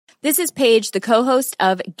This is Paige, the co-host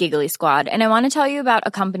of Giggly Squad, and I want to tell you about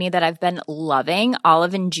a company that I've been loving,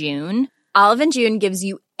 Olive & June. Olive & June gives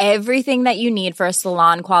you everything that you need for a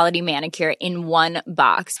salon-quality manicure in one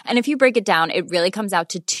box. And if you break it down, it really comes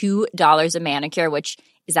out to $2 a manicure, which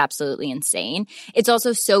is absolutely insane. It's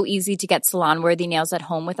also so easy to get salon-worthy nails at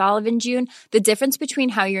home with Olive & June. The difference between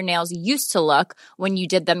how your nails used to look when you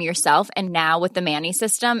did them yourself and now with the Mani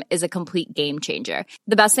system is a complete game changer.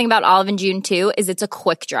 The best thing about Olive & June, too, is it's a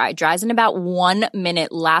quick dry. Dries in about 1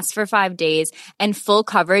 minute, lasts for 5 days, and full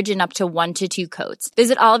coverage in up to 1 to 2 coats.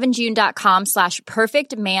 Visit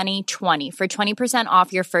oliveandjune.com/perfectmani20 for 20%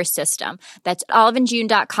 off your first system. That's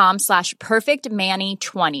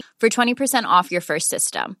oliveandjune.com/perfectmani20 for 20% off your first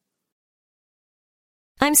system.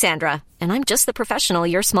 I'm Sandra, and I'm just the professional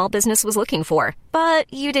your small business was looking for.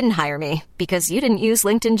 But you didn't hire me because you didn't use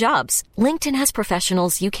LinkedIn Jobs. LinkedIn has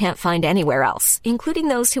professionals you can't find anywhere else, including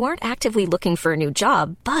those who aren't actively looking for a new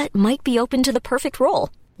job, but might be open to the perfect role,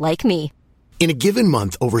 like me. In a given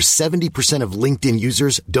month, over 70% of LinkedIn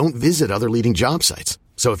users don't visit other leading job sites.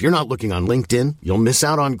 So if you're not looking on LinkedIn, you'll miss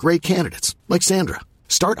out on great candidates like Sandra.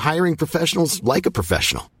 Start hiring professionals like a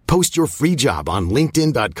professional. Post your free job on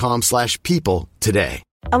linkedin.com/people today.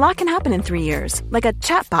 A lot can happen in 3 years, like a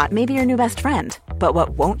chatbot may be your new best friend. But what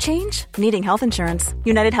won't change? Needing health insurance.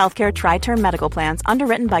 United Healthcare Tri-Term Medical Plans,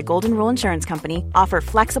 underwritten by Golden Rule Insurance Company, offer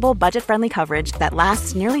flexible, budget-friendly coverage that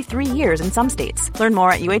lasts nearly 3 years in some states. Learn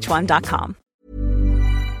more at uh1.com.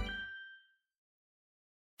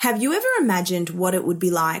 Have you ever imagined what it would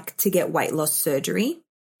be like to get weight loss surgery?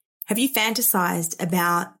 Have you fantasized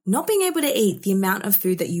about not being able to eat the amount of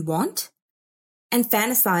food that you want? And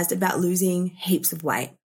fantasized about losing heaps of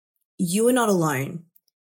weight? You are not alone.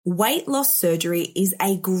 Weight loss surgery is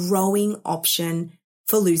a growing option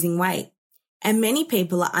for losing weight, and many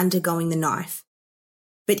people are undergoing the knife.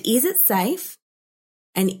 But is it safe?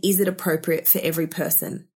 And is it appropriate for every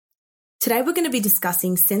person? Today we're going to be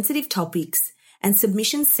discussing sensitive topics and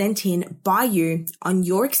submissions sent in by you on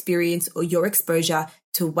your experience or your exposure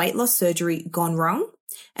to weight loss surgery gone wrong,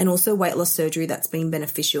 and also weight loss surgery that's been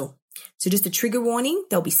beneficial. So just a trigger warning,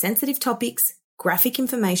 there'll be sensitive topics, graphic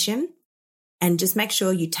information, and just make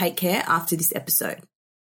sure you take care after this episode.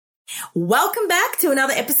 Welcome back to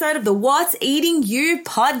another episode of the What's Eating You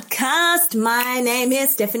podcast. My name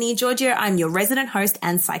is Stephanie Georgia. I'm your resident host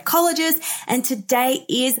and psychologist, and today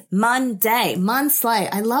is Monday. Monslay.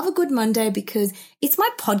 I love a good Monday because it's my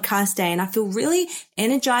podcast day and I feel really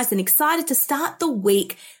energized and excited to start the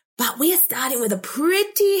week. But we are starting with a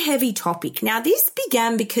pretty heavy topic. Now, this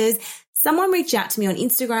began because someone reached out to me on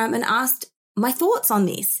Instagram and asked my thoughts on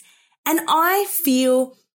this. And I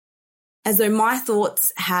feel as though my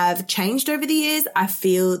thoughts have changed over the years. I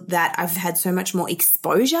feel that I've had so much more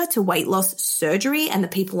exposure to weight loss surgery and the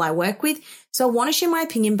people I work with. So I want to share my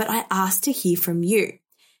opinion, but I asked to hear from you.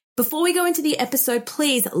 Before we go into the episode,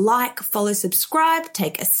 please like, follow, subscribe,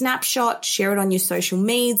 take a snapshot, share it on your social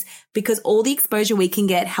medias, because all the exposure we can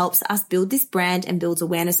get helps us build this brand and builds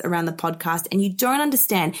awareness around the podcast. And you don't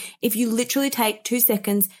understand, if you literally take 2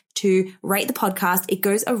 seconds to rate the podcast, it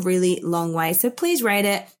goes a really long way. So please rate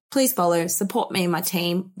it, please follow, support me and my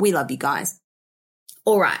team. We love you guys.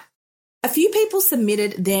 All right. A few people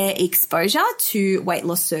submitted their exposure to weight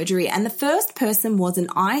loss surgery, and the first person was an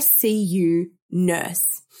ICU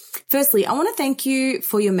nurse. Firstly, I want to thank you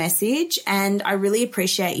for your message, and I really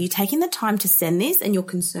appreciate you taking the time to send this and your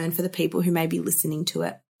concern for the people who may be listening to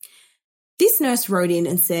it. This nurse wrote in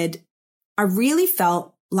and said, I really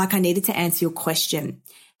felt like I needed to answer your question,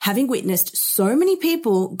 having witnessed so many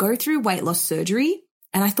people go through weight loss surgery,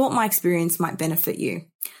 and I thought my experience might benefit you.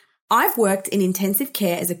 I've worked in intensive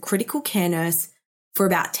care as a critical care nurse for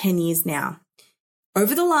about 10 years now.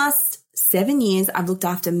 Over the last 7 years, I've looked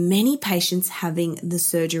after many patients having the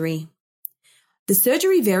surgery. The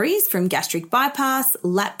surgery varies from gastric bypass,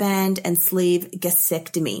 lap band, and sleeve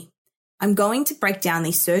gastrectomy. I'm going to break down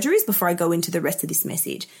these surgeries before I go into the rest of this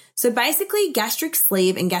message. So basically, gastric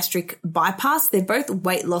sleeve and gastric bypass, they're both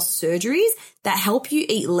weight loss surgeries that help you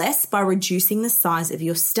eat less by reducing the size of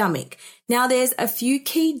your stomach. Now, there's a few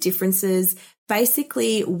key differences.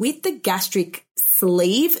 Basically, with the gastric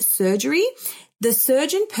sleeve surgery, the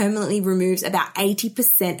surgeon permanently removes about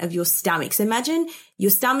 80% of your stomach. So imagine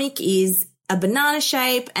your stomach is a banana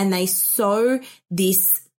shape and they sew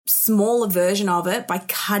this smaller version of it by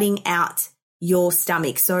cutting out your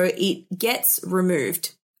stomach. So it gets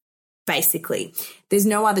removed, basically. There's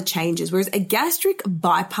no other changes. Whereas a gastric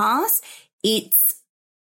bypass, it's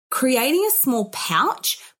creating a small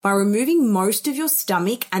pouch by removing most of your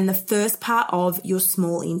stomach and the first part of your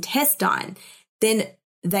small intestine. Then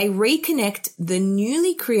they reconnect the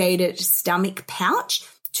newly created stomach pouch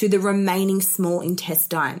to the remaining small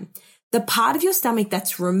intestine. The part of your stomach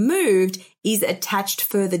that's removed is attached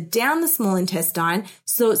further down the small intestine,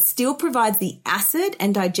 so it still provides the acid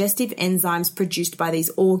and digestive enzymes produced by these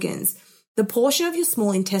organs. The portion of your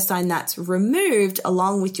small intestine that's removed,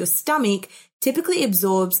 along with your stomach, typically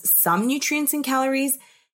absorbs some nutrients and calories.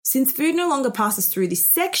 Since food no longer passes through this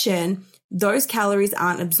section, those calories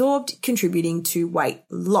aren't absorbed, contributing to weight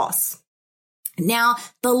loss. Now,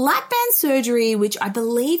 the lap band surgery, which I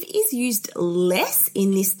believe is used less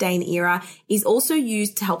in this day and era, is also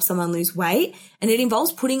used to help someone lose weight, and it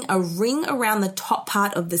involves putting a ring around the top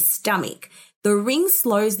part of the stomach. The ring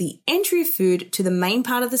slows the entry of food to the main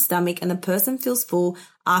part of the stomach, and the person feels full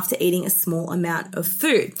after eating a small amount of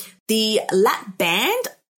food. The lap band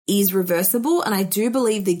is reversible, and I do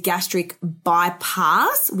believe the gastric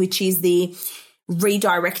bypass, which is the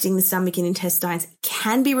redirecting the stomach and intestines,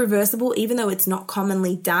 can be reversible, even though it's not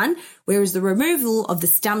commonly done, whereas the removal of the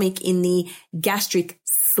stomach in the gastric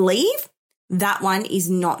sleeve, that one is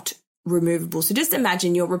not removable. So just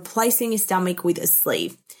imagine you're replacing your stomach with a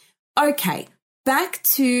sleeve. Okay, back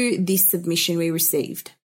to this submission we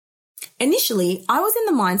received. Initially, I was in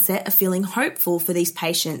the mindset of feeling hopeful for these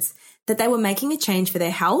patients, that they were making a change for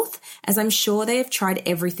their health, as I'm sure they have tried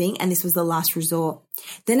everything and this was the last resort.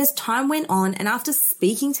 Then as time went on, and after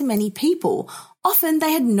speaking to many people, often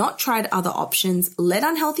they had not tried other options, led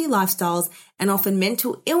unhealthy lifestyles, and often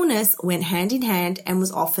mental illness went hand in hand and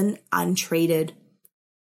was often untreated.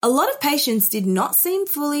 A lot of patients did not seem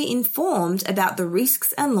fully informed about the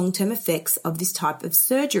risks and long-term effects of this type of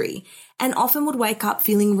surgery, and often would wake up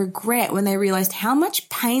feeling regret when they realized how much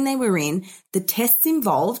pain they were in, the tests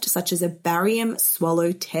involved, such as a barium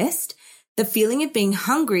swallow test, the feeling of being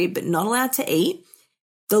hungry but not allowed to eat,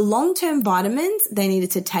 the long-term vitamins they needed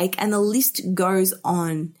to take, and the list goes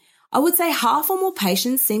on. I would say half or more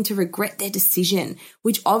patients seem to regret their decision,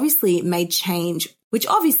 which obviously may change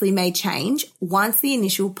once the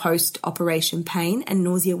initial post-operation pain and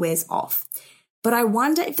nausea wears off. But I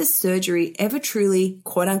wonder if the surgery ever truly,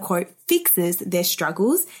 quote unquote, fixes their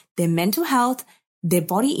struggles, their mental health, their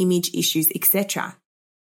body image issues, etc.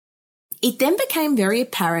 It then became very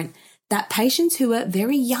apparent that patients who were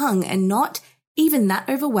very young and not even that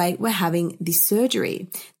overweight were having this surgery.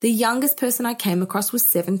 The youngest person I came across was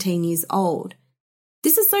 17 years old.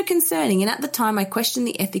 This is so concerning, and at the time I questioned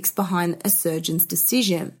the ethics behind a surgeon's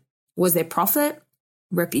decision. Was there profit?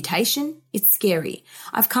 Reputation? It's scary.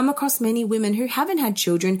 I've come across many women who haven't had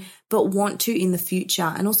children but want to in the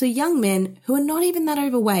future, and also young men who are not even that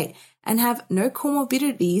overweight and have no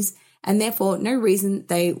comorbidities, and therefore no reason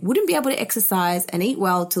they wouldn't be able to exercise and eat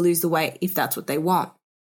well to lose the weight if that's what they want.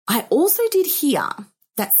 I also did hear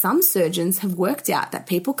that some surgeons have worked out that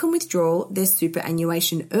people can withdraw their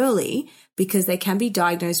superannuation early because they can be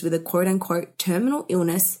diagnosed with a quote-unquote terminal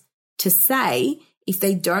illness to say if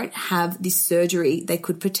they don't have this surgery, they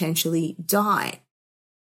could potentially die,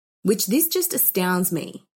 which this just astounds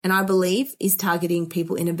me, and I believe is targeting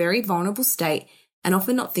people in a very vulnerable state and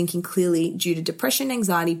often not thinking clearly due to depression,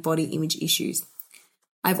 anxiety, body image issues.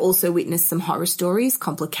 I've also witnessed some horror stories,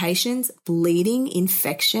 complications, bleeding,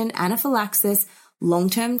 infection, anaphylaxis,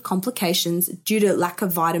 long-term complications due to lack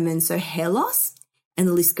of vitamins, so hair loss, and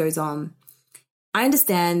the list goes on. I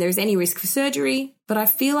understand there is any risk for surgery, but I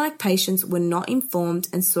feel like patients were not informed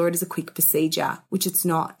and saw it as a quick procedure, which it's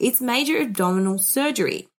not. It's major abdominal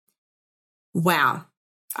surgery. Wow.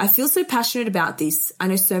 I feel so passionate about this. I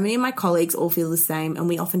know so many of my colleagues all feel the same, and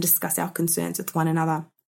we often discuss our concerns with one another.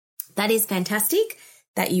 That is fantastic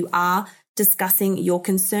that you are discussing your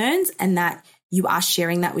concerns and that you are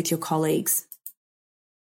sharing that with your colleagues.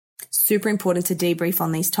 Super important to debrief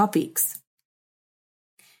on these topics.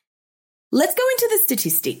 Let's go into the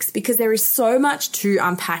statistics because there is so much to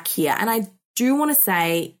unpack here. And I do want to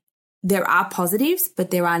say there are positives,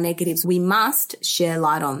 but there are negatives we must share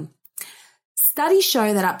light on. Studies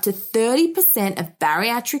show that up to 30% of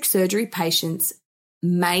bariatric surgery patients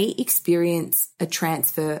may experience a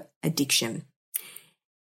transfer addiction.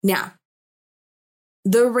 Now,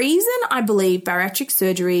 the reason I believe bariatric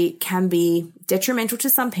surgery can be detrimental to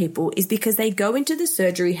some people is because they go into the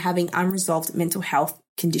surgery having unresolved mental health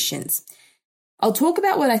conditions. I'll talk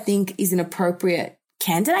about what I think is an appropriate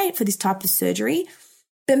candidate for this type of surgery,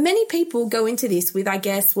 but many people go into this with, I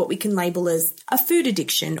guess, what we can label as a food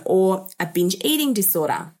addiction or a binge eating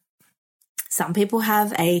disorder. Some people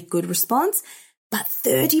have a good response, but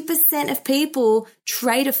 30% of people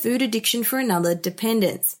trade a food addiction for another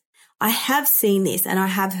dependence. I have seen this and I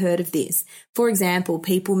have heard of this. For example,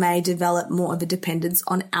 people may develop more of a dependence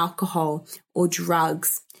on alcohol or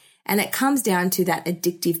drugs, and it comes down to that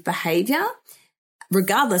addictive behavior,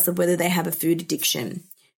 regardless of whether they have a food addiction.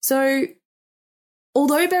 So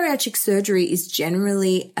although bariatric surgery is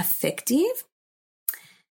generally effective,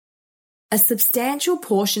 a substantial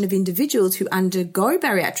portion of individuals who undergo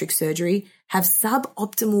bariatric surgery have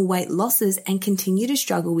suboptimal weight losses and continue to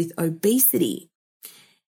struggle with obesity,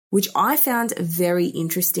 which I found very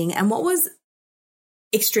interesting. And what was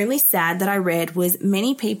extremely sad that I read was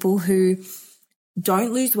many people who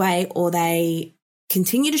don't lose weight or they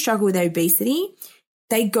continue to struggle with obesity,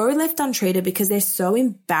 they go left untreated because they're so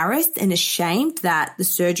embarrassed and ashamed that the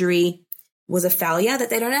surgery was a failure that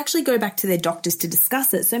they don't actually go back to their doctors to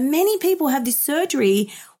discuss it. So many people have this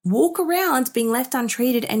surgery, walk around being left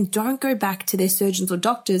untreated and don't go back to their surgeons or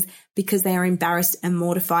doctors because they are embarrassed and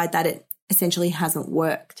mortified that it essentially hasn't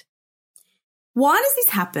worked. Why does this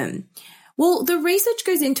happen? Well, the research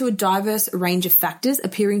goes into a diverse range of factors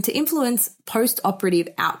appearing to influence post-operative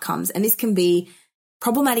outcomes, and this can be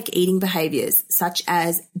problematic eating behaviors such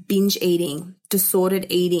as binge eating, disordered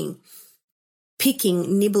eating,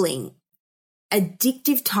 picking, nibbling,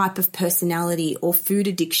 addictive type of personality or food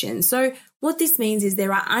addiction. So what this means is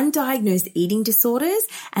there are undiagnosed eating disorders,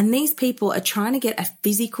 and these people are trying to get a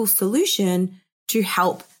physical solution to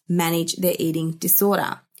help manage their eating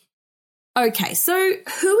disorder. Okay, so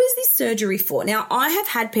who is this surgery for? Now, I have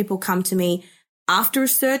had people come to me after a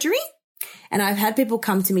surgery, and I've had people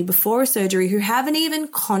come to me before a surgery who haven't even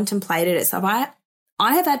contemplated it. So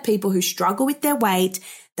I have had people who struggle with their weight,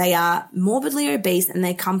 they are morbidly obese, and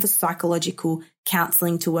they come for psychological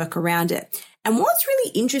counseling to work around it. And what's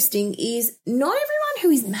really interesting is not everyone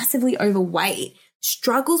who is massively overweight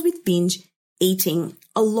struggles with binge eating.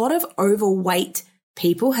 A lot of overweight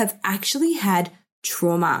people have actually had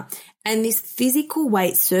trauma, and this physical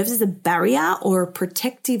weight serves as a barrier or a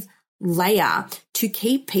protective layer to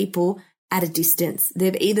keep people at a distance.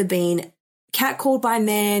 They've either been catcalled by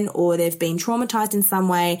men or they've been traumatized in some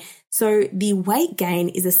way. So the weight gain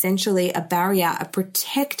is essentially a barrier, a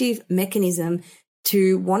protective mechanism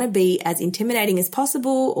to want to be as intimidating as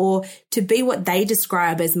possible or to be what they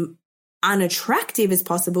describe as unattractive as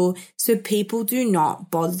possible so people do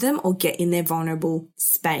not bother them or get in their vulnerable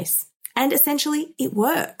space. And essentially it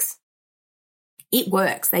works. It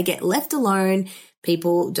works. They get left alone.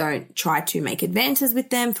 People don't try to make advances with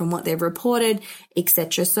them from what they've reported,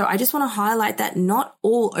 etc. So I just want to highlight that not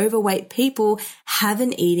all overweight people have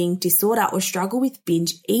an eating disorder or struggle with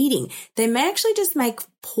binge eating. They may actually just make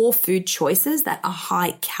poor food choices that are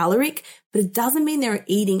high caloric, but it doesn't mean they're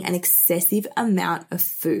eating an excessive amount of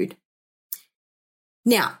food.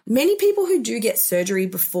 Now, many people who do get surgery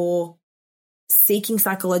before seeking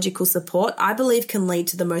psychological support, I believe can lead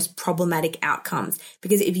to the most problematic outcomes,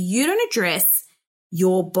 because if you don't address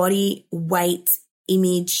your body, weight,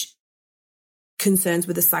 image concerns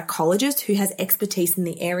with a psychologist who has expertise in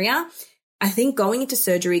the area, I think going into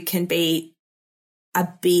surgery can be a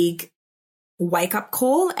big wake-up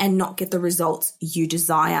call and not get the results you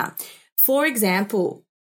desire. For example,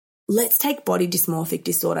 let's take body dysmorphic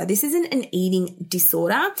disorder. This isn't an eating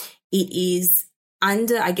disorder. It is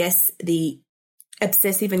under, I guess, the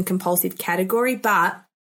obsessive and compulsive category, but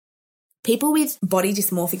people with body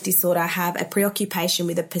dysmorphic disorder have a preoccupation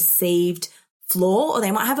with a perceived flaw, or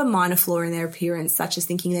they might have a minor flaw in their appearance, such as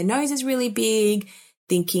thinking their nose is really big,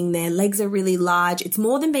 thinking their legs are really large. It's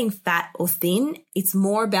more than being fat or thin. It's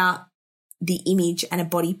more about the image and a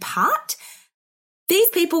body part. These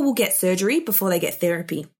people will get surgery before they get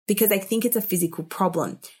therapy because they think it's a physical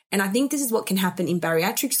problem. And I think this is what can happen in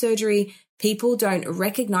bariatric surgery. People don't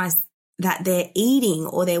recognize that their eating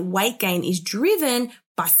or their weight gain is driven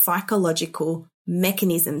by psychological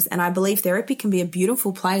mechanisms. And I believe therapy can be a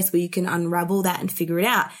beautiful place where you can unravel that and figure it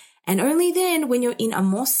out. And only then, when you're in a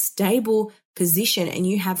more stable position and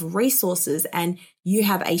you have resources and you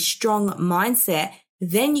have a strong mindset,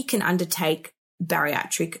 then you can undertake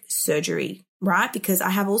bariatric surgery, right? Because I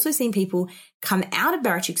have also seen people come out of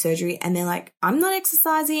bariatric surgery and they're like, I'm not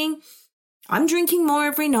exercising, I'm drinking more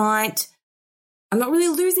every night, I'm not really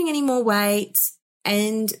losing any more weight.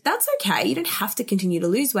 And that's okay. You don't have to continue to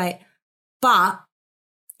lose weight, but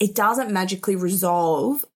it doesn't magically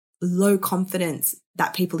resolve low confidence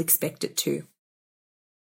that people expect it to.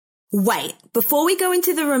 Wait, before we go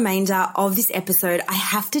into the remainder of this episode, I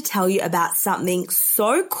have to tell you about something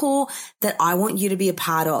so cool that I want you to be a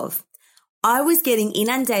part of. I was getting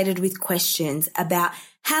inundated with questions about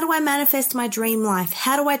how do I manifest my dream life?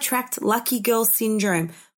 How do I attract lucky girl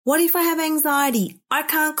syndrome? What if I have anxiety? I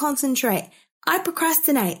can't concentrate. I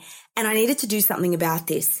procrastinate. And I needed to do something about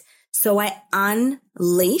this. So I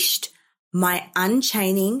unleashed my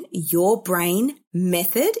Unchaining Your Brain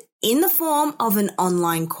method in the form of an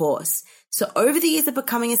online course. So over the years of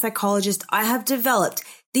becoming a psychologist, I have developed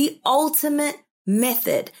the ultimate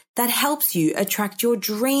method that helps you attract your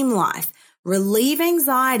dream life, relieve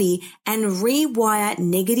anxiety, and rewire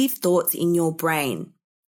negative thoughts in your brain.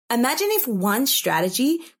 Imagine if one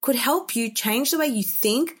strategy could help you change the way you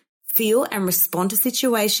think, feel, and respond to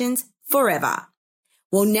situations forever.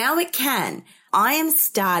 Well, now it can. I am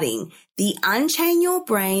starting the Unchain Your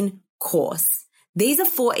Brain course. These are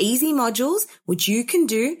 4 easy modules which you can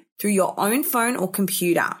do through your own phone or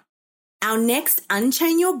computer. Our next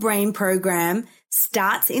Unchain Your Brain program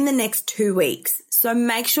starts in the next 2 weeks, so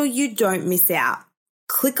make sure you don't miss out.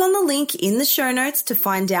 Click on the link in the show notes to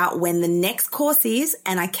find out when the next course is,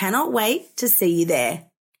 and I cannot wait to see you there.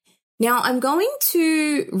 Now, I'm going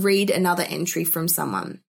to read another entry from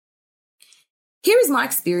someone. Here is my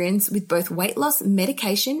experience with both weight loss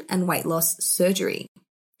medication and weight loss surgery.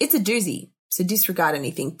 It's a doozy, so disregard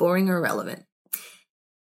anything boring or irrelevant.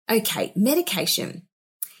 Okay, medication.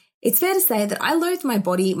 It's fair to say that I loathed my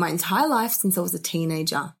body my entire life since I was a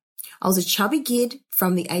teenager. I was a chubby kid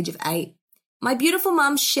from the age of 8. My beautiful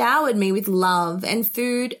mum showered me with love and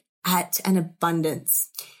food at an abundance.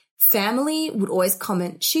 Family would always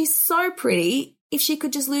comment, "She's so pretty if she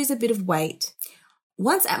could just lose a bit of weight."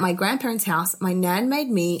 Once at my grandparents' house, my nan made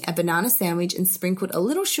me a banana sandwich and sprinkled a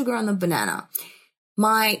little sugar on the banana.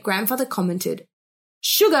 My grandfather commented,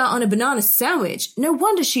 "Sugar on a banana sandwich? No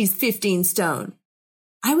wonder she's 15 stone.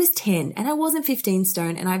 I was 10 and I wasn't 15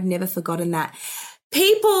 stone, and I've never forgotten that.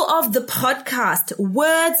 People of the podcast,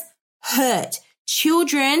 words hurt.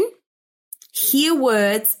 Children hear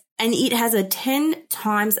words and it has a 10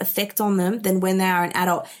 times effect on them than when they are an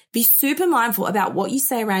adult. Be super mindful about what you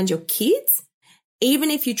say around your kids.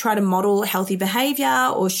 Even if you try to model healthy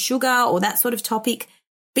behavior or sugar or that sort of topic,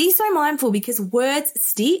 be so mindful because words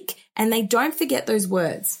stick and they don't forget those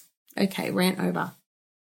words. Okay, rant over.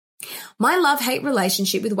 My love-hate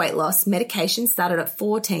relationship with weight loss medication started at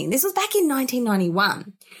 14. This was back in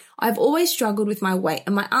 1991. I've always struggled with my weight,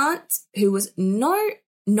 and my aunt, who was not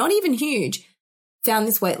even huge, found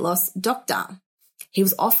this weight loss doctor. He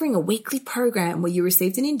was offering a weekly program where you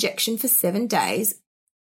received an injection for 7 days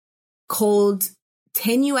called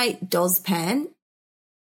Tenuate Dozpan,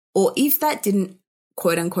 or if that didn't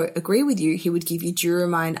quote-unquote agree with you, he would give you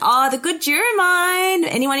Duromine. Oh, the good Duromine.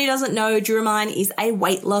 Anyone who doesn't know, Duromine is a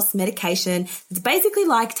weight loss medication. It's basically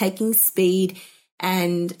like taking speed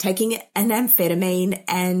and taking an amphetamine,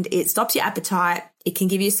 and it stops your appetite. It can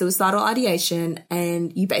give you suicidal ideation,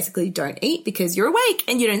 and you basically don't eat because you're awake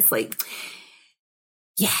and you don't sleep.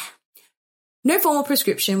 Yeah. No formal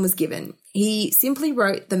prescription was given. He simply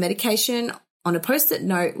wrote the medication on a Post-it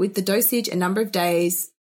note with the dosage and number of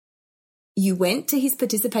days. You went to his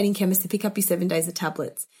participating chemist to pick up your 7 days of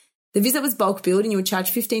tablets. The visit was bulk billed and you would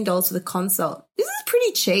charge $15 for the consult. This is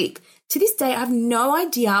pretty cheap. To this day, I have no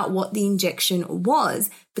idea what the injection was,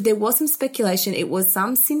 but there was some speculation it was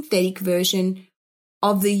some synthetic version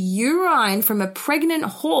of the urine from a pregnant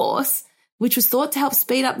horse, which was thought to help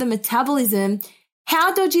speed up the metabolism.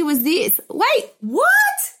 How dodgy was this? Wait, what?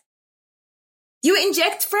 You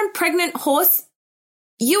inject from pregnant horse?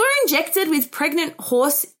 You were injected with pregnant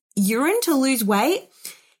horse urine to lose weight?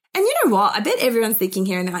 And you know what? I bet everyone's thinking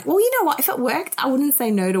here and they're like, well, you know what? If it worked, I wouldn't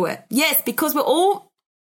say no to it. Yes, because we're all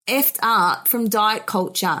effed up from diet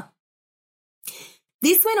culture.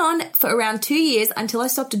 This went on for around 2 years until I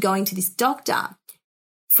stopped going to this doctor.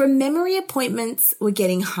 From memory, appointments were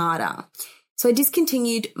getting harder. So I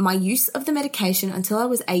discontinued my use of the medication until I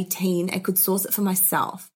was 18 and could source it for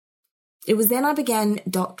myself. It was then I began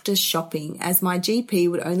doctor shopping, as my GP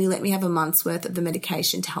would only let me have a month's worth of the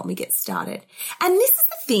medication to help me get started. And this is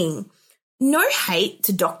the thing, no hate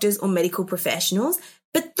to doctors or medical professionals,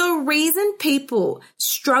 but the reason people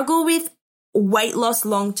struggle with weight loss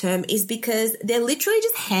long-term is because they're literally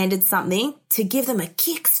just handed something to give them a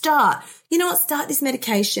kickstart. You know what, start this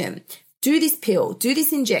medication, do this pill, do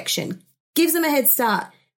this injection, gives them a head start.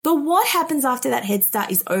 But what happens after that head start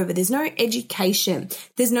is over? There's no education.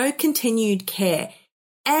 There's no continued care.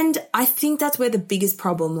 And I think that's where the biggest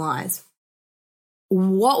problem lies.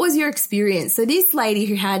 What was your experience? So this lady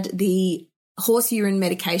who had the horse urine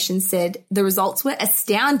medication said the results were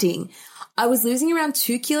astounding. I was losing around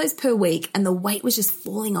 2 kilos per week and the weight was just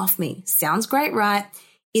falling off me. Sounds great, right?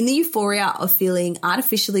 In the euphoria of feeling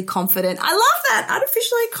artificially confident. I love that.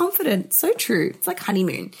 Artificially confident. So true. It's like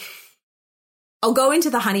honeymoon. I'll go into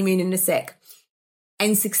the honeymoon in a sec.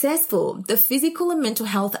 And successful, the physical and mental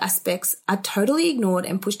health aspects are totally ignored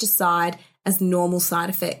and pushed aside as normal side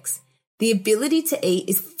effects. The ability to eat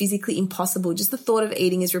is physically impossible. Just the thought of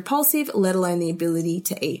eating is repulsive, let alone the ability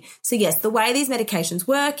to eat. So yes, the way these medications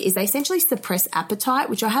work is they essentially suppress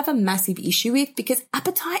appetite, which I have a massive issue with because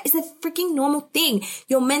appetite is a freaking normal thing.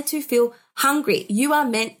 You're meant to feel hungry. You are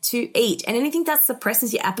meant to eat. And anything that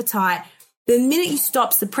suppresses your appetite, the minute you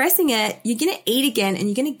stop suppressing it, you're going to eat again and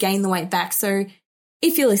you're going to gain the weight back. So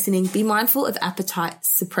if you're listening, be mindful of appetite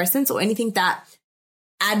suppressants or anything that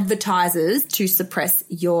advertises to suppress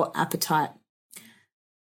your appetite.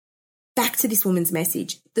 Back to this woman's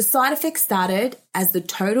message. The side effects started as the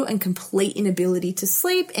total and complete inability to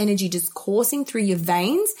sleep, energy just coursing through your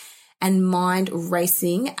veins, and mind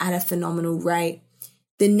racing at a phenomenal rate.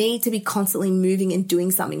 The need to be constantly moving and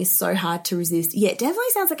doing something is so hard to resist. Yeah, it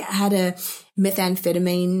definitely sounds like it had a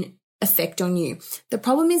methamphetamine effect on you. The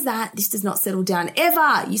problem is that this does not settle down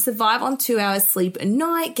ever. You survive on 2 hours sleep a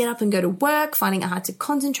night, get up and go to work, finding it hard to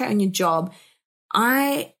concentrate on your job.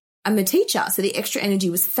 I am a teacher, so the extra energy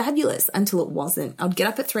was fabulous until it wasn't. I'd get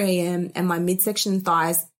up at 3 a.m. and my midsection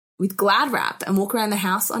thighs with Glad wrap and walk around the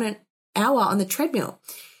house on an hour on the treadmill.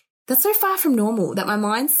 That's so far from normal that my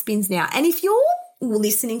mind spins now. And if you're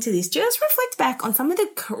listening to this, just reflect back on some of the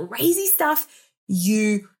crazy stuff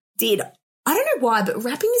you did. I don't know why, but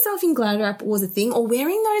wrapping yourself in Glad wrap was a thing, or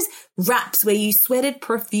wearing those wraps where you sweated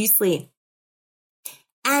profusely.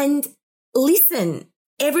 And listen,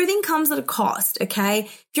 everything comes at a cost, okay?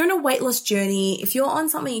 If you're on a weight loss journey, if you're on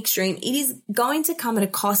something extreme, it is going to come at a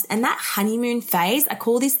cost. And that honeymoon phase, I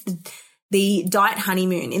call this the diet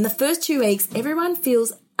honeymoon. In the first 2 weeks, everyone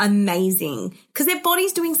feels amazing because their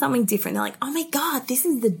body's doing something different. They're like, oh my God, this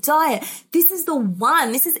is the diet. This is the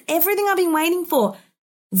one. This is everything I've been waiting for.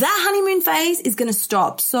 That honeymoon phase is going to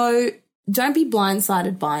stop, so don't be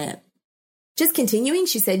blindsided by it. Just continuing,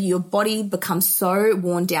 she said your body becomes so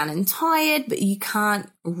worn down and tired, but you can't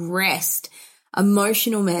rest.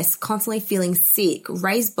 Emotional mess, constantly feeling sick,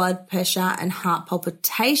 raised blood pressure and heart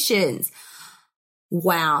palpitations.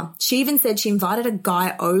 Wow. She even said she invited a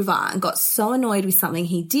guy over and got so annoyed with something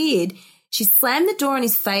he did, she slammed the door in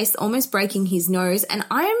his face, almost breaking his nose, and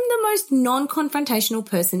I am the most non-confrontational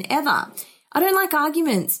person ever. I don't like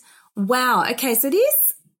arguments. Wow. Okay, so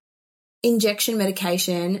this injection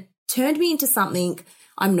medication turned me into something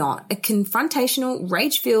I'm not, a confrontational,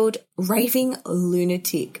 rage-filled, raving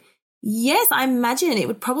lunatic. Yes, I imagine it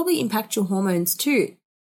would probably impact your hormones too.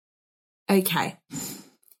 Okay.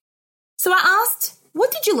 So I asked,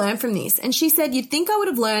 what did you learn from this? And she said, you'd think I would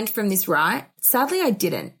have learned from this, right? Sadly, I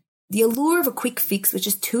didn't. The allure of a quick fix was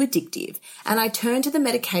just too addictive, and I turned to the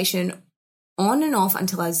medication on and off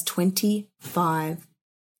until I was 25.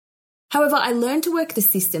 However, I learned to work the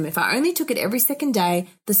system. If I only took it every second day,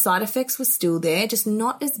 the side effects were still there, just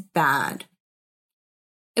not as bad.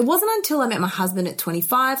 It wasn't until I met my husband at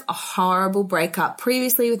 25, a horrible breakup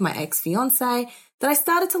previously with my ex-fiance, that I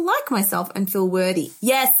started to like myself and feel worthy.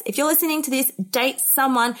 Yes, if you're listening to this, date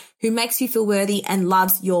someone who makes you feel worthy and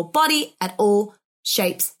loves your body at all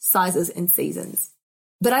shapes, sizes, and seasons.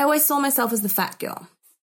 But I always saw myself as the fat girl.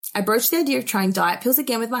 I broached the idea of trying diet pills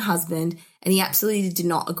again with my husband, and he absolutely did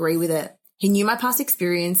not agree with it. He knew my past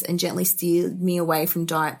experience and gently steered me away from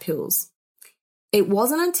diet pills. It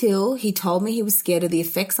wasn't until he told me he was scared of the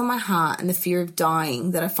effects on my heart and the fear of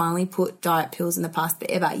dying that I finally put diet pills in the past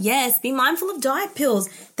forever. Yes, be mindful of diet pills.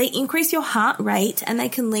 They increase your heart rate and they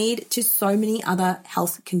can lead to so many other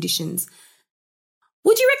health conditions.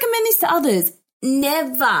 Would you recommend this to others?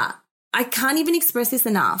 Never. I can't even express this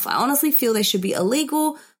enough. I honestly feel they should be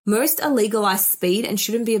illegal. Most are legalized speed and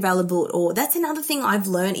shouldn't be available at all. That's another thing I've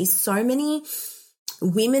learned is so many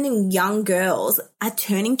women and young girls are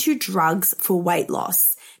turning to drugs for weight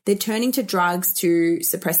loss. They're turning to drugs to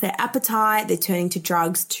suppress their appetite. They're turning to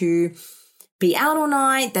drugs to be out all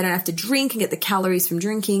night. They don't have to drink and get the calories from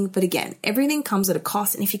drinking. But again, everything comes at a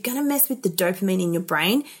cost. And if you're going to mess with the dopamine in your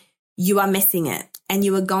brain, you are messing it. And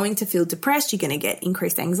you are going to feel depressed. You're going to get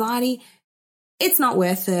increased anxiety. It's not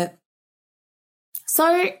worth it. So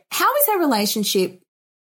how is her relationship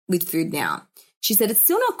with food now? She said, it's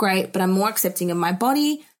still not great, but I'm more accepting of my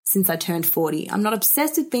body since I turned 40. I'm not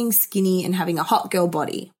obsessed with being skinny and having a hot girl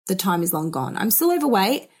body. The time is long gone. I'm still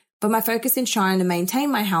overweight, but my focus is trying to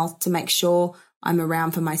maintain my health to make sure I'm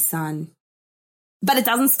around for my son. But it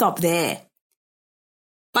doesn't stop there.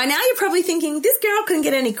 By now you're probably thinking, this girl couldn't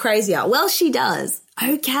get any crazier. Well, she does.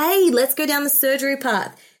 Okay, let's go down the surgery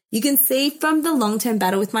path. You can see from the long-term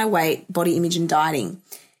battle with my weight, body image and dieting.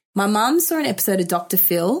 My mum saw an episode of Dr.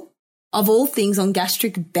 Phil, of all things, on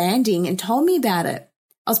gastric banding and told me about it.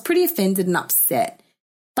 I was pretty offended and upset,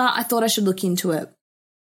 but I thought I should look into it.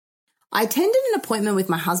 I attended an appointment with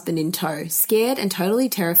my husband in tow, scared and totally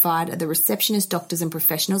terrified of the receptionist, doctors and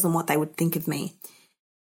professionals and what they would think of me.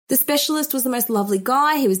 The specialist was the most lovely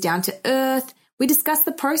guy. He was down to earth. We discussed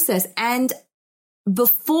the process, and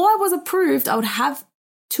before I was approved, I would have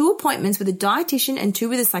 2 appointments with a dietitian and 2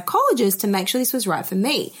 with a psychologist to make sure this was right for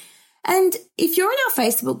me. And if you're in our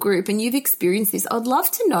Facebook group and you've experienced this, I'd love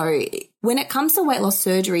to know, when it comes to weight loss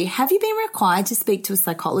surgery, have you been required to speak to a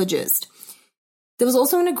psychologist? There was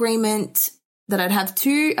also an agreement that I'd have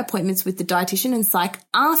 2 appointments with the dietitian and psych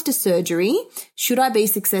after surgery, should I be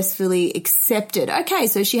successfully accepted. Okay,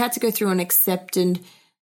 so she had to go through an accepted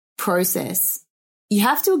process. You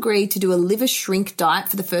have to agree to do a liver shrink diet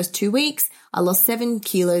for the first 2 weeks. I lost 7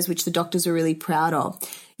 kilos, which the doctors were really proud of.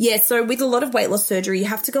 Yeah, so with a lot of weight loss surgery, you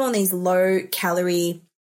have to go on these low-calorie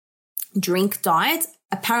drink diets.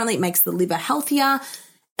 Apparently, it makes the liver healthier,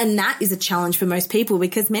 and that is a challenge for most people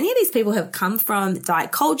because many of these people have come from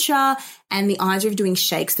diet culture, and the idea of doing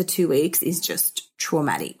shakes for 2 weeks is just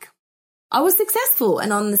traumatic. I was successful,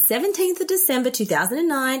 and on the 17th of December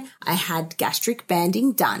 2009, I had gastric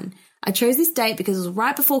banding done. I chose this date because it was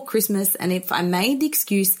right before Christmas, and if I made the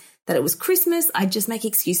excuse that it was Christmas, I'd just make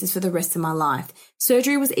excuses for the rest of my life.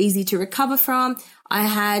 Surgery was easy to recover from. I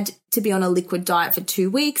had to be on a liquid diet for 2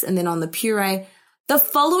 weeks and then on the puree. The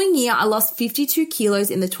following year, I lost 52 kilos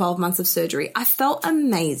in the 12 months of surgery. I felt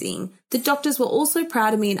amazing. The doctors were also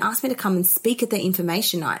proud of me and asked me to come and speak at their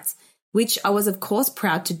information nights, which I was, of course,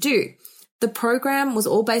 proud to do. The program was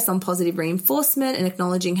all based on positive reinforcement and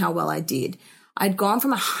acknowledging how well I did. I'd gone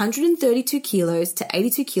from 132 kilos to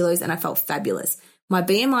 82 kilos and I felt fabulous. My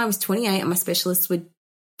BMI was 28 and my specialists were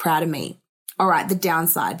proud of me. All right, the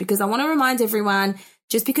downside, because I want to remind everyone,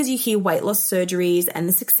 just because you hear weight loss surgeries and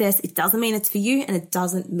the success, it doesn't mean it's for you and it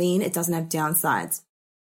doesn't mean it doesn't have downsides.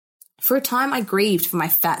 For a time, I grieved for my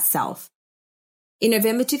fat self. In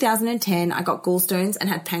November 2010, I got gallstones and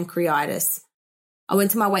had pancreatitis. I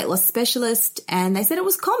went to my weight loss specialist and they said it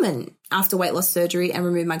was common after weight loss surgery and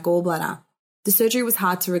removed my gallbladder. The surgery was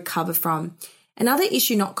hard to recover from. Another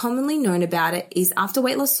issue not commonly known about it is after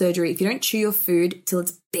weight loss surgery, if you don't chew your food till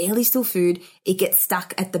it's barely still food, it gets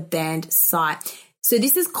stuck at the band site. So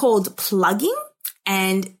this is called plugging.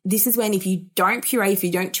 And this is when if you don't puree, if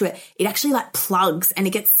you don't chew it, it actually like plugs and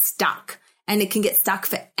it gets stuck. And it can get stuck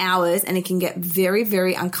for hours and it can get very,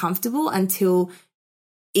 very uncomfortable until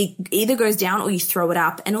it either goes down or you throw it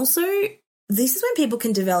up. And also, this is when people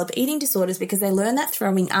can develop eating disorders because they learn that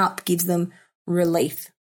throwing up gives them relief.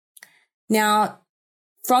 Now,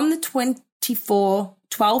 from the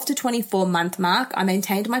 12 to 24 month mark, I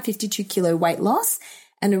maintained my 52 kilo weight loss.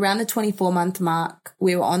 And around the 24 month mark,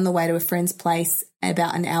 we were on the way to a friend's place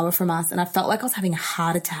about an hour from us. And I felt like I was having a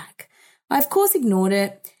heart attack. I, of course, ignored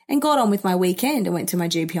it and got on with my weekend and went to my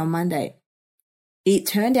GP on Monday. It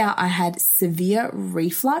turned out I had severe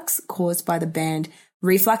reflux caused by the band.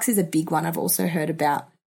 Reflux is a big one I've also heard about.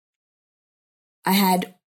 I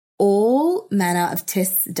had all manner of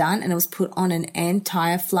tests done and I was put on an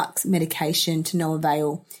anti-flux medication to no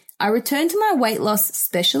avail. I returned to my weight loss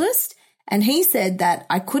specialist and he said that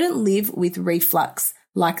I couldn't live with reflux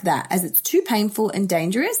like that as it's too painful and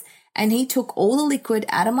dangerous, and he took all the liquid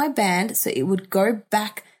out of my band so it would go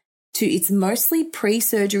back to its mostly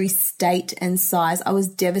pre-surgery state and size. I was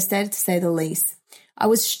devastated to say the least. I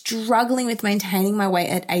was struggling with maintaining my weight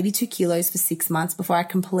at 82 kilos for 6 months before I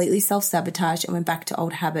completely self-sabotaged and went back to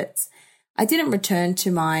old habits. I didn't return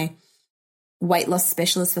to my weight loss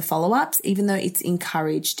specialist for follow-ups, even though it's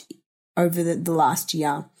encouraged over the last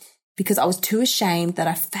year, because I was too ashamed that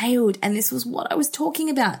I failed. And this was what I was talking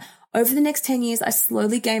about. Over the next 10 years, I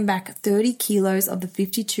slowly gained back 30 kilos of the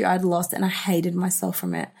 52 I'd lost, and I hated myself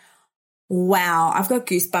from it. Wow, I've got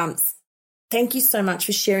goosebumps. Thank you so much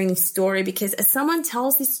for sharing this story, because as someone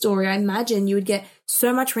tells this story, I imagine you would get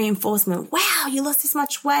so much reinforcement. Wow, you lost this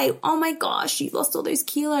much weight. Oh my gosh, you lost all those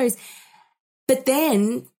kilos. But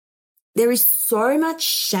then there is so much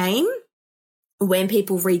shame when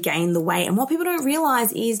people regain the weight. And what people don't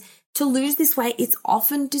realize is to lose this weight, it's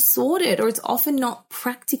often disordered or it's often not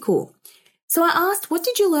practical. So I asked, what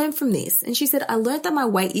did you learn from this? And she said, I learned that my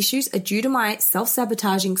weight issues are due to my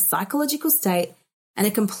self-sabotaging psychological state and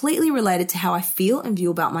are completely related to how I feel and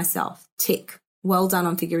view about myself. Tick. Well done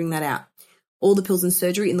on figuring that out. All the pills and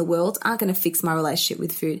surgery in the world aren't going to fix my relationship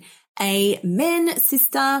with food. Amen,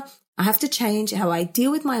 sister. I have to change how I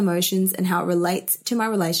deal with my emotions and how it relates to my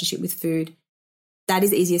relationship with food. That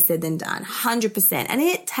is easier said than done, 100%. And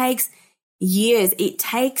it takes years. It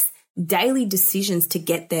takes daily decisions to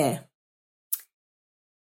get there.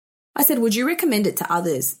 I said, would you recommend it to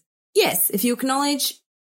others? Yes, if you acknowledge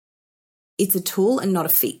it's a tool and not a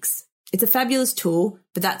fix. It's a fabulous tool,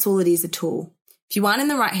 but that's all it is, a tool. If you aren't in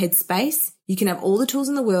the right headspace, you can have all the tools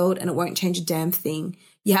in the world and it won't change a damn thing.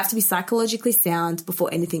 You have to be psychologically sound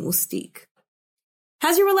before anything will stick.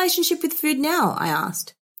 How's your relationship with food now? I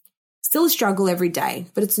asked. Still a struggle every day,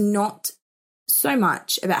 but it's not so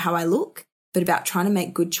much about how I look, but about trying to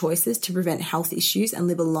make good choices to prevent health issues and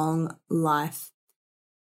live a long life.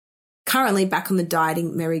 Currently back on the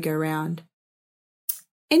dieting merry-go-round.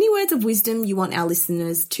 Any words of wisdom you want our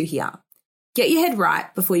listeners to hear? Get your head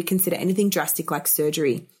right before you consider anything drastic like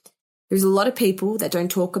surgery. There's a lot of people that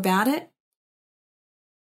don't talk about it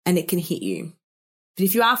and it can hit you. But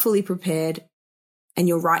if you are fully prepared and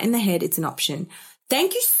you're right in the head, it's an option.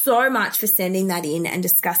 Thank you so much for sending that in and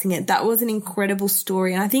discussing it. That was an incredible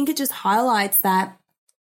story. And I think it just highlights that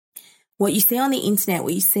what you see on the internet,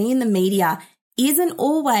 what you see in the media isn't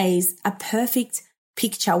always a perfect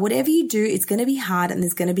picture. Whatever you do, it's going to be hard and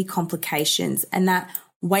there's going to be complications. And that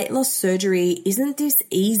weight loss surgery isn't this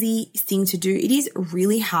easy thing to do. It is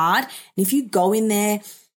really hard. And if you go in there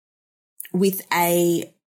with a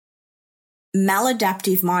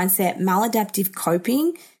maladaptive mindset, maladaptive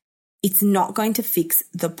coping, it's not going to fix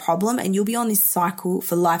the problem and you'll be on this cycle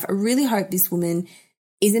for life. I really hope this woman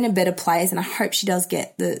is in a better place and I hope she does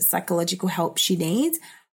get the psychological help she needs.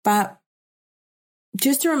 But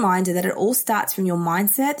just a reminder that it all starts from your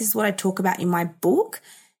mindset. This is what I talk about in my book.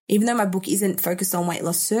 Even though my book isn't focused on weight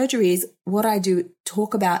loss surgeries, what I do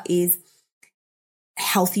talk about is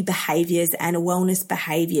healthy behaviors and wellness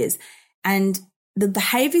behaviors. And the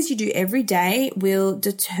behaviors you do every day will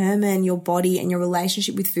determine your body and your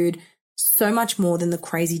relationship with food so much more than the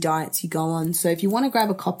crazy diets you go on. So if you want to grab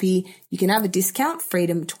a copy, you can have a discount,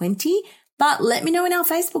 Freedom20. But let me know in our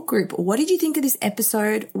Facebook group, what did you think of this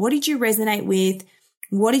episode? What did you resonate with?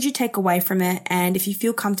 What did you take away from it? And if you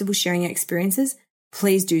feel comfortable sharing your experiences,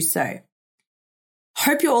 please do so.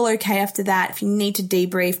 Hope you're all okay after that. If you need to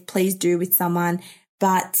debrief, please do with someone.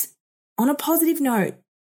 But on a positive note,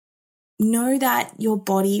 know that your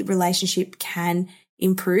body relationship can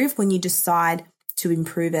improve when you decide to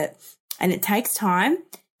improve it. And it takes time,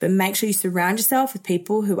 but make sure you surround yourself with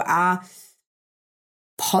people who are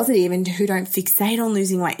positive and who don't fixate on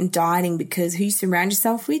losing weight and dieting, because who you surround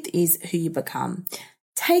yourself with is who you become.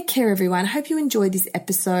 Take care, everyone. I hope you enjoyed this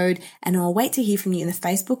episode and I'll wait to hear from you in the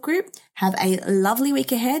Facebook group. Have a lovely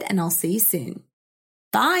week ahead and I'll see you soon.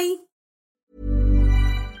 Bye.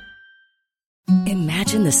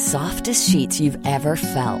 Imagine the softest sheets you've ever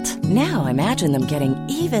felt. Now imagine them getting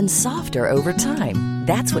even softer over time.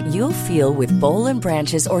 That's what you'll feel with Boll &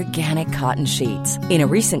 Branch's organic cotton sheets. In a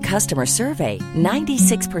recent customer survey,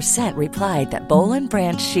 96% replied that Boll &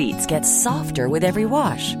 Branch sheets get softer with every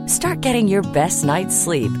wash. Start getting your best night's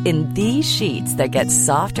sleep in these sheets that get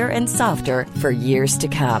softer and softer for years to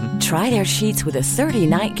come. Try their sheets with a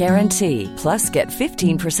 30-night guarantee. Plus, get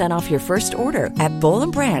 15% off your first order at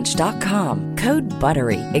bollandbranch.com. Code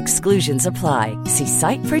BUTTERY. Exclusions apply. See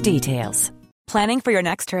site for details. Planning for your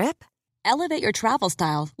next trip? Elevate your travel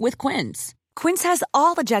style with Quince. Quince has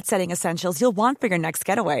all the jet-setting essentials you'll want for your next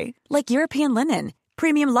getaway, like European linen,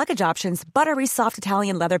 premium luggage options, buttery soft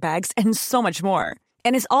Italian leather bags, and so much more.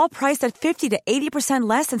 And is all priced at 50 to 80%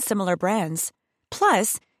 less than similar brands.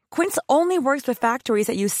 Plus, Quince only works with factories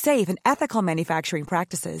that use safe and ethical manufacturing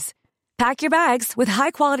practices. Pack your bags with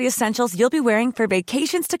high-quality essentials you'll be wearing for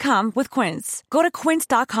vacations to come with Quince. Go to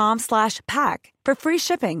quince.com/pack for free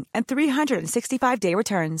shipping and 365-day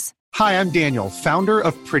returns. Hi, I'm Daniel, founder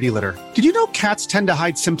of Pretty Litter. Did you know cats tend to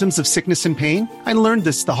hide symptoms of sickness and pain? I learned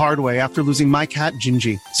this the hard way after losing my cat,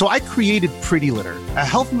 Gingy. So I created Pretty Litter, a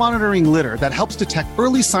health monitoring litter that helps detect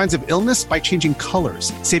early signs of illness by changing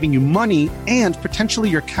colors, saving you money and potentially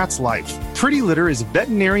your cat's life. Pretty Litter is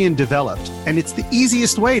veterinarian developed, and it's the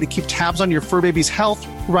easiest way to keep tabs on your fur baby's health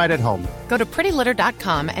right at home. Go to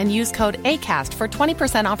prettylitter.com and use code ACAST for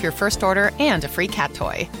 20% off your first order and a free cat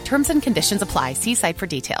toy. Terms and conditions apply. See site for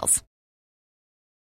details.